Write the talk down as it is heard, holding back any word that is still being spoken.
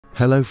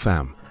Hello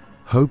fam,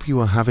 hope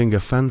you are having a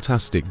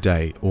fantastic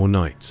day or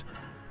night.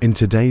 In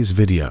today's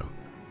video,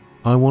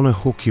 I want to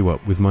hook you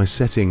up with my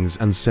settings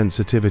and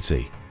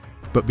sensitivity.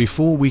 But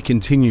before we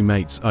continue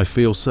mates, I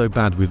feel so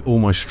bad with all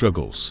my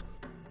struggles.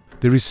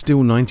 There is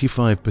still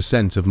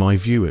 95% of my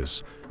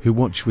viewers who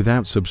watch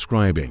without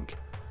subscribing.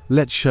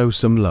 Let's show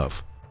some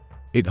love.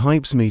 It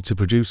hypes me to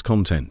produce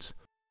content.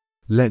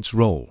 Let's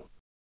roll.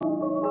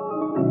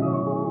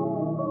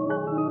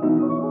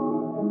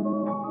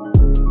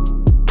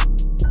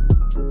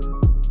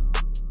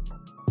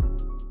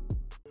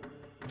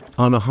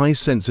 I'm a high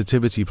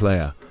sensitivity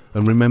player,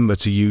 and remember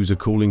to use a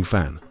cooling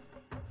fan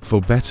for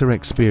better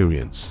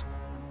experience.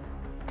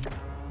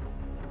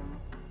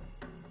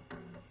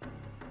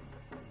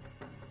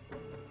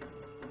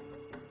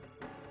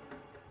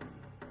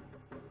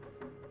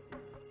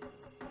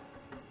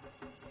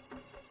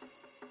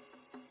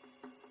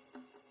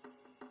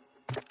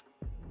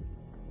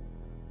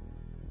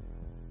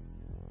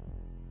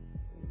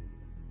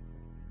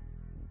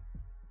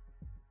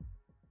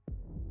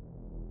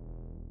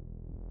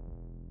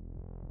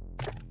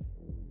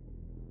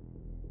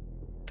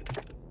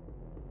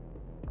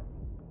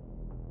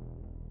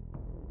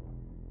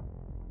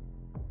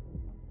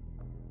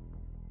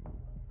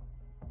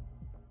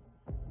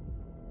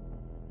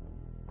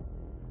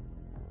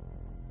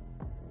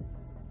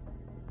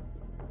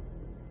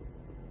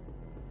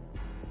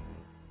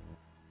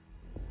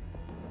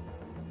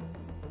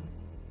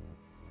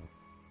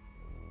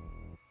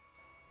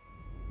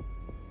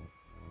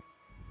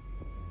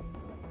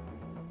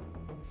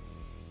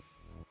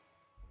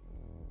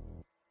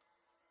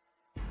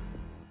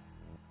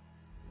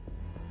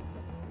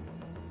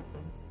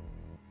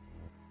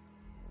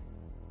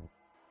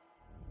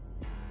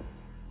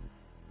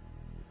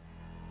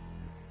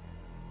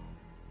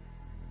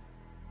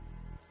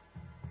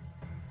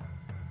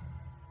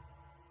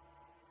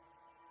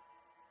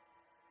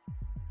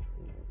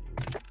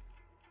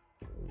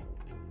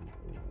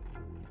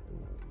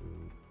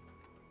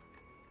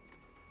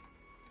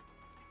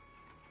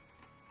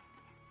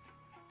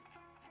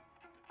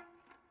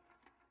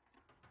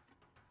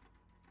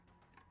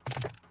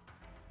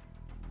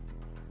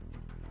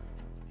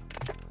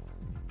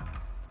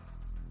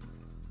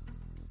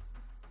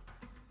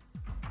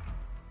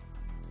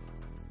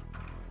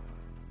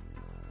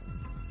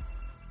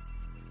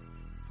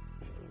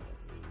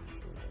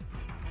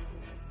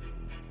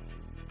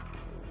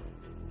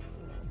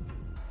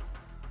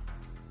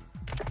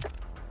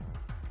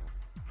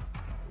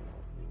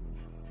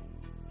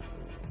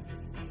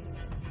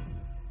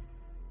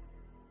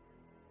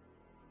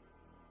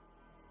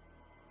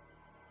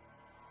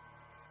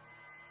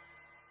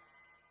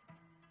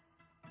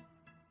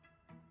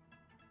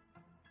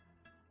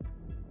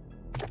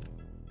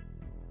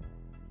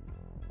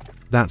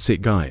 That's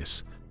it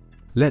guys.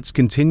 Let's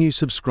continue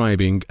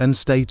subscribing and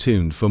stay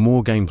tuned for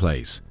more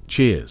gameplays.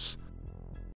 Cheers.